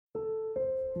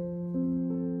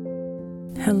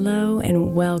Hello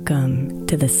and welcome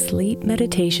to the Sleep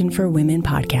Meditation for Women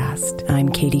podcast. I'm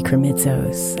Katie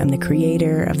Kremitzos. I'm the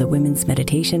creator of the Women's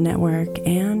Meditation Network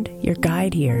and your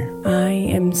guide here. I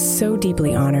am so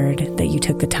deeply honored that you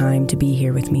took the time to be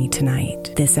here with me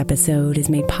tonight. This episode is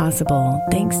made possible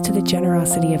thanks to the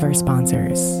generosity of our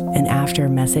sponsors. And after a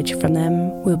message from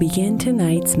them, we'll begin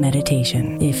tonight's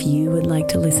meditation. If you would like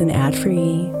to listen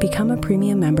ad-free, become a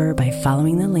premium member by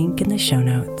following the link in the show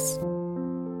notes.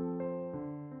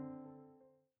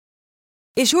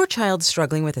 Is your child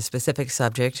struggling with a specific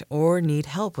subject or need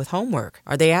help with homework?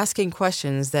 Are they asking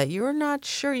questions that you're not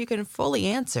sure you can fully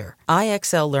answer?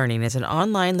 IXL Learning is an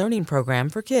online learning program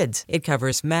for kids. It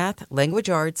covers math, language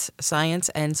arts, science,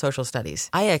 and social studies.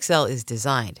 IXL is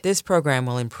designed. This program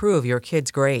will improve your kids'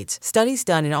 grades. Studies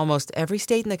done in almost every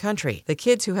state in the country. The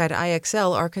kids who had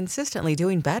IXL are consistently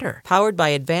doing better. Powered by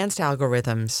advanced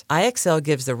algorithms, IXL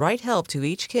gives the right help to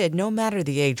each kid no matter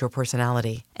the age or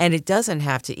personality. And it doesn't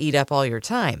have to eat up all your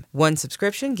time. One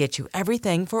subscription gets you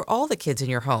everything for all the kids in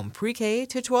your home, pre-K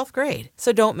to 12th grade.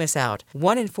 So don't miss out.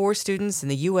 1 in 4 students in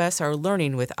the U.S. are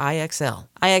learning with IXL.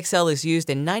 IXL is used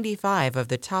in 95 of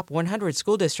the top 100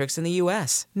 school districts in the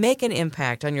U.S. Make an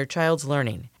impact on your child's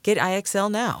learning. Get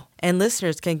IXL now. And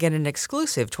listeners can get an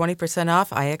exclusive 20% off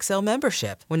IXL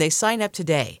membership when they sign up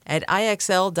today at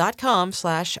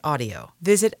IXL.com/audio.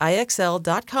 Visit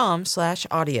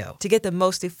IXL.com/audio to get the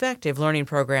most effective learning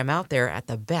program out there at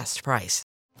the best price.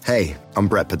 Hey, I'm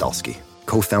Brett Podolsky,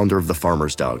 co-founder of The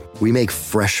Farmer's Dog. We make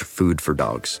fresh food for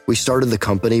dogs. We started the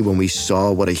company when we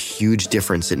saw what a huge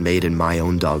difference it made in my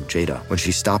own dog, Jada, when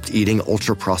she stopped eating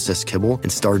ultra-processed kibble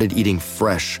and started eating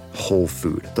fresh, whole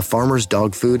food. The Farmer's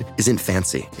Dog food isn't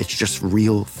fancy. It's just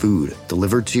real food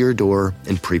delivered to your door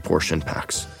in pre-portioned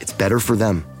packs. It's better for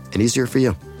them and easier for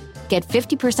you. Get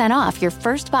 50% off your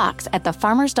first box at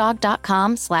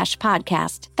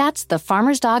thefarmersdog.com/podcast. That's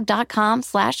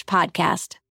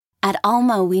thefarmersdog.com/podcast. At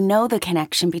Alma, we know the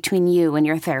connection between you and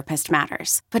your therapist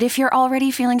matters. But if you're already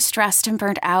feeling stressed and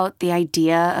burnt out, the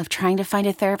idea of trying to find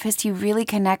a therapist you really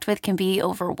connect with can be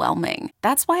overwhelming.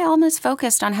 That's why Alma's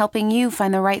focused on helping you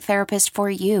find the right therapist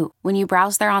for you. When you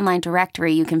browse their online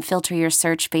directory, you can filter your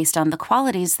search based on the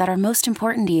qualities that are most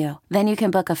important to you. Then you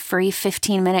can book a free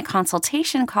 15-minute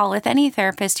consultation call with any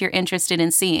therapist you're interested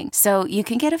in seeing, so you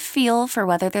can get a feel for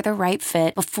whether they're the right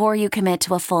fit before you commit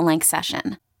to a full-length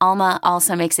session. Alma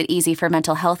also makes it easy for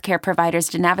mental health care providers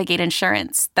to navigate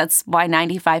insurance. That's why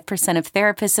 95% of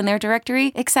therapists in their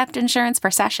directory accept insurance for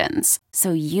sessions,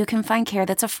 so you can find care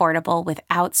that's affordable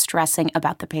without stressing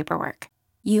about the paperwork.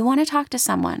 You want to talk to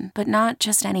someone, but not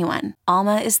just anyone.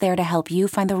 Alma is there to help you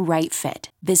find the right fit.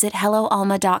 Visit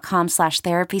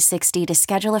helloalma.com/therapy60 to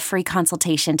schedule a free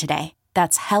consultation today.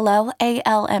 That's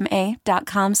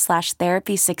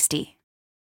helloalma.com/therapy60.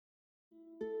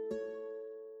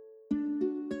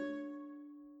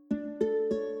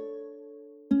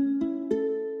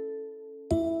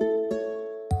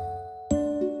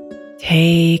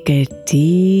 Take a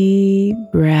deep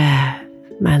breath,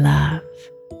 my love,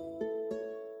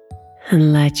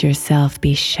 and let yourself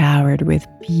be showered with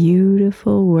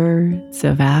beautiful words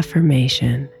of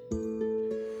affirmation.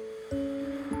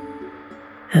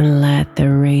 And let the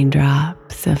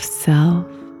raindrops of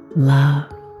self-love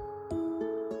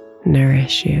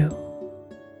nourish you.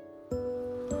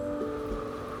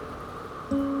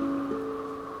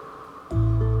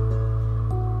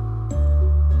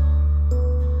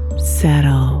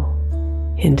 Settle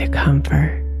into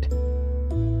comfort,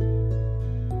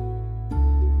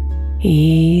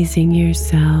 easing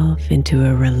yourself into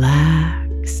a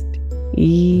relaxed,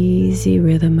 easy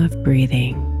rhythm of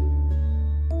breathing.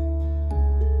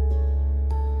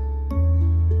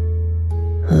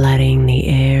 Letting the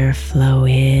air flow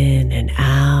in and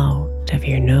out of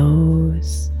your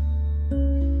nose,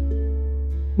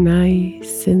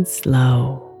 nice and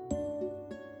slow.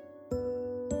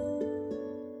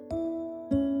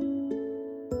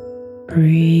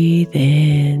 Breathe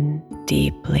in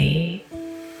deeply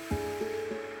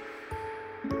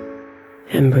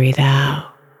and breathe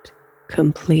out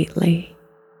completely.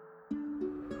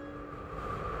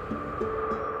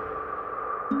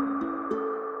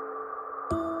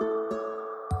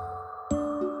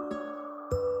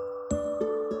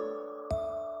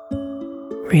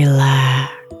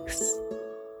 Relax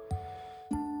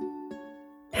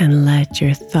and let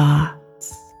your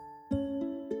thoughts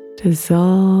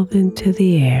dissolve into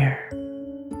the air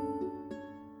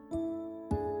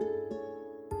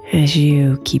as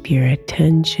you keep your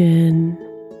attention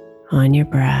on your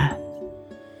breath.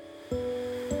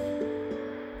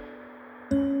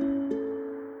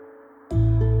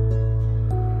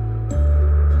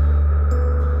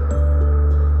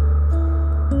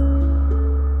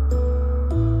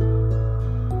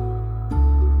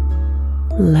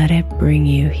 let it bring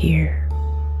you here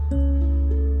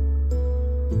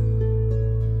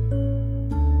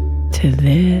to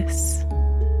this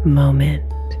moment.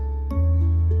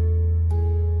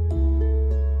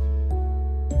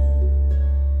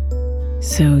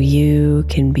 So you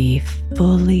can be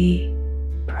fully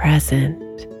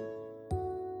present,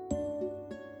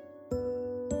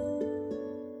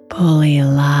 fully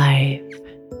alive,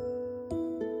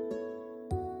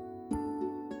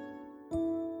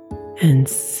 and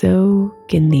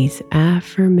soak in these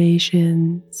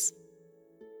affirmations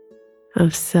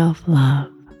of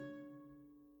self-love.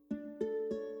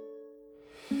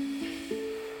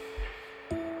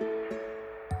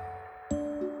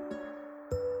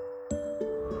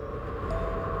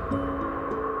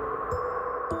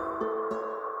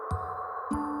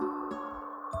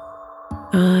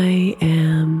 I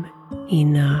am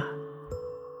enough.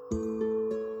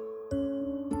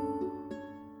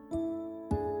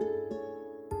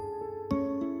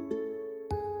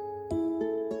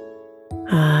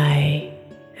 I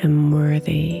am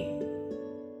worthy.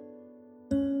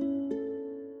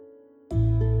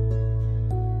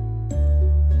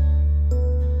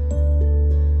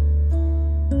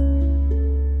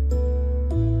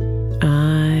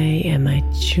 I am a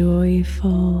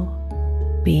joyful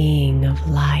being of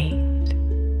light.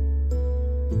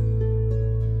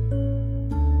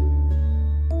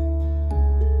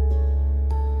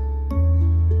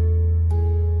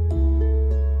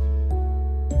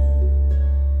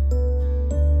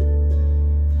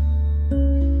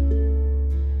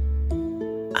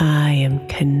 I am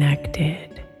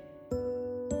connected.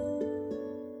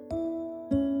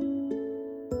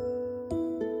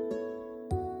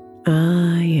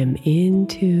 I am in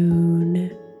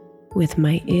tune with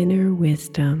my inner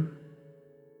wisdom.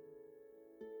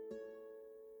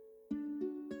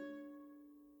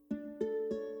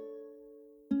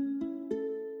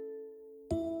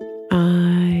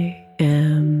 I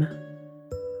am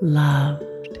loved.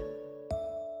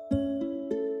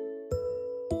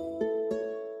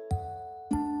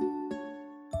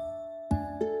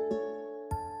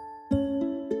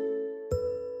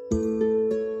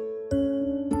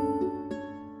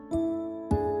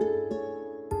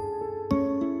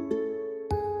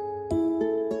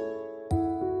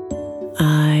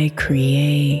 I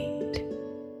create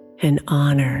and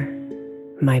honor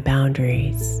my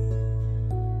boundaries.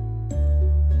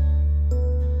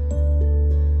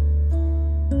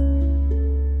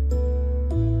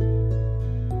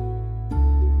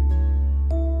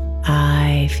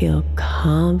 I feel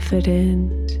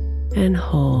confident and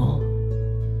whole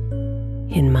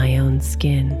in my own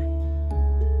skin.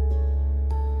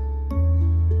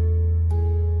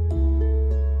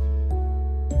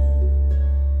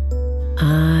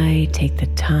 I take the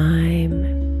time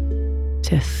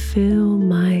to fill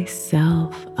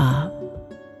myself up.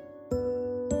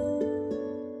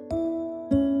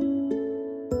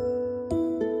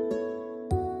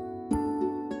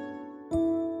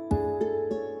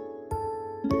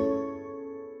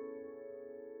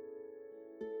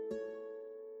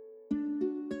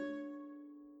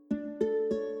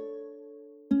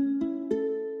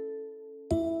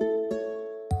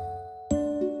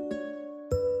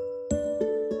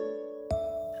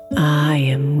 I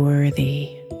am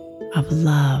worthy of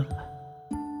love.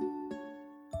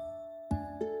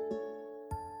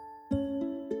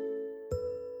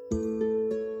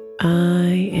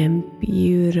 I am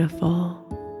beautiful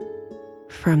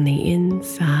from the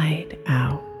inside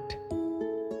out.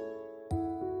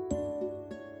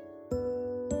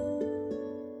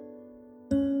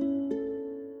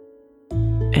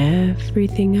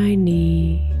 Everything I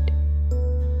need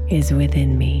is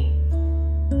within me.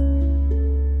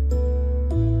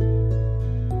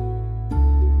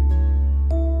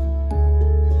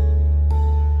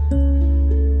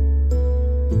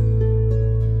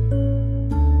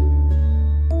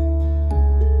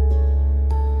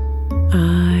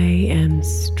 I am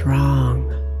strong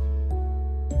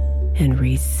and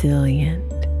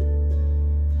resilient.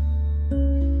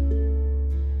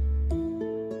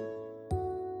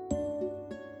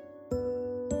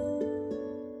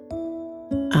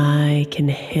 I can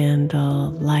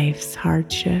handle life's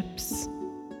hardships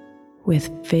with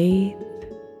faith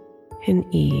and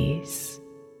ease.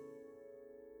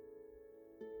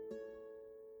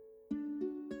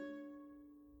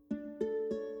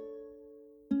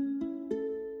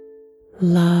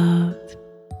 Love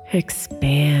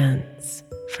expands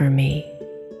for me.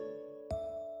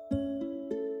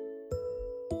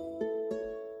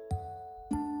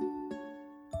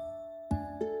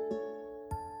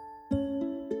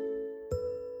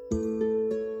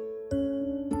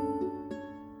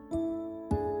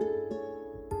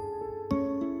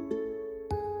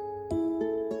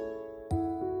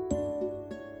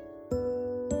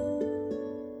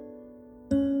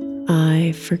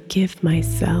 I forgive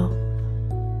myself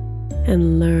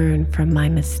and learn from my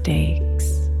mistakes.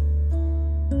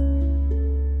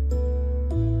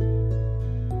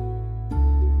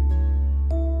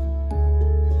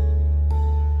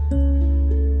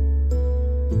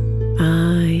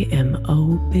 I am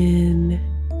open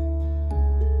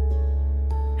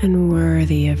and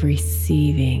worthy of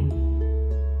receiving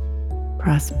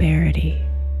prosperity.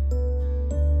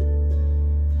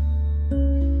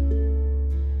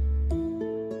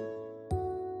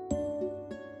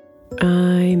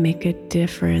 I make a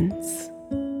difference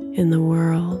in the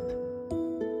world.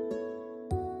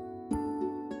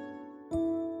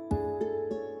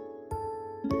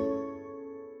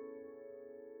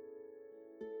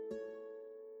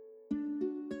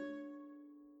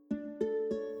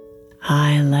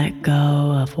 I let go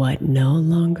of what no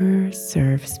longer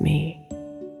serves me.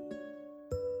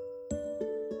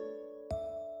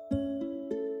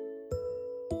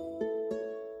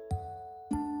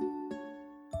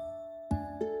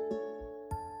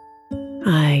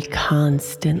 I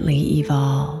constantly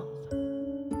evolve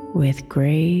with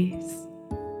grace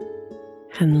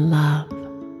and love.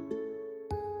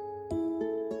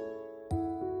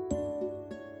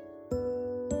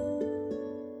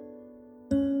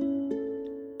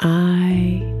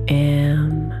 I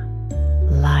am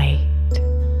light.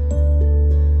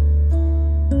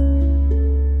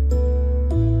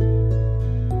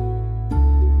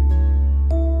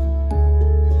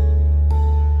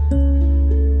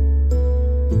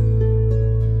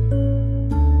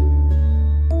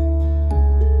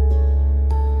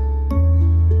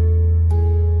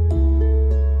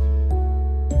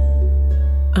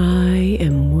 I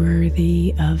am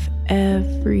worthy of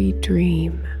every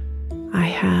dream I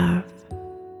have.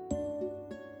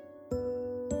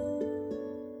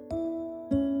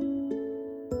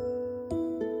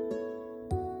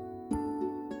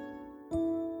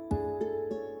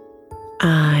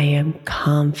 I am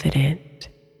confident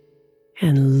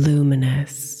and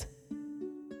luminous.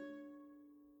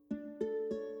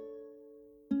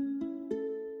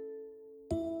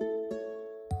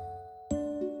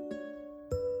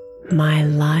 My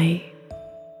life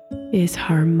is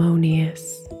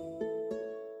harmonious.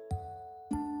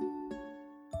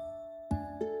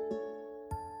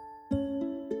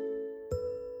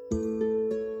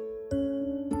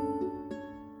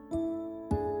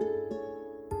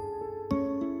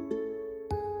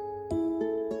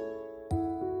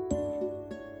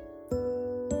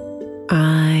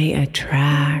 I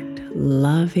attract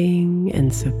loving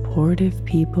and supportive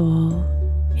people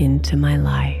into my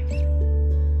life.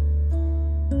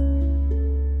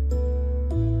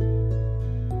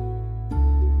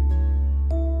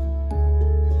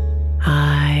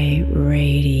 I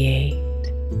radiate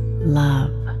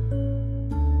love.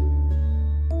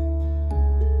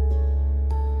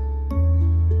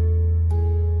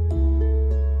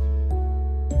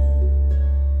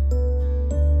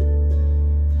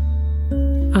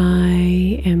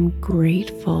 I am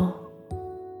grateful.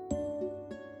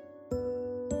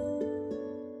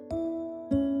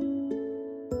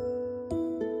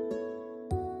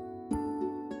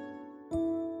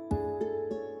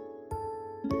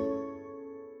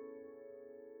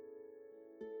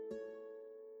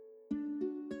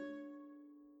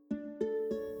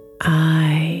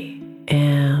 I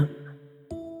am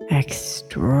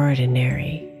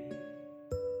extraordinary.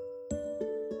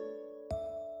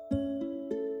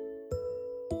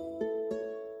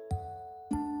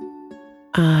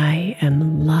 I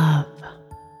am love.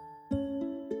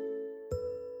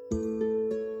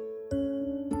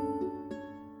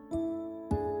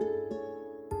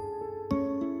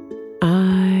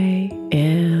 I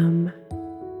am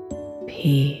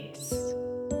peace.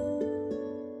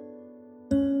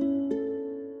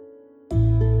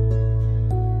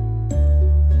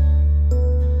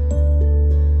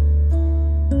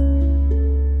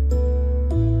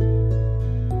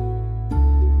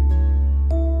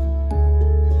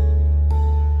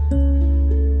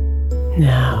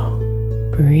 Now,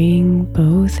 bring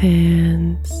both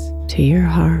hands to your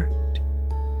heart.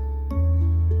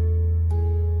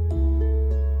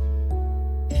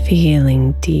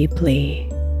 Feeling deeply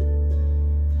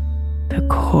the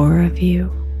core of you.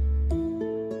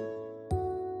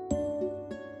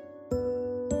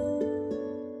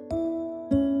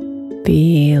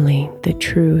 Feeling the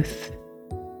truth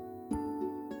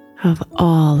of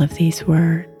all of these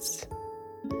words.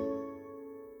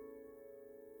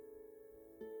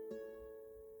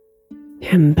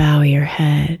 And bow your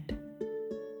head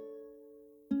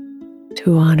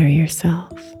to honor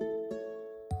yourself.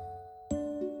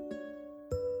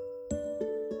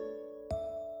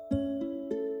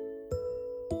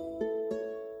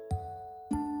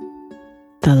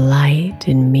 The light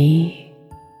in me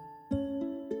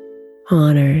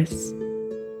honors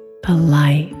the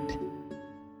light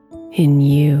in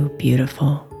you,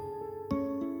 beautiful.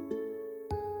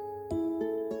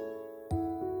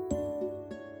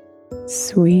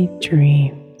 Sweet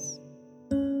dreams,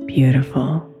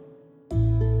 beautiful.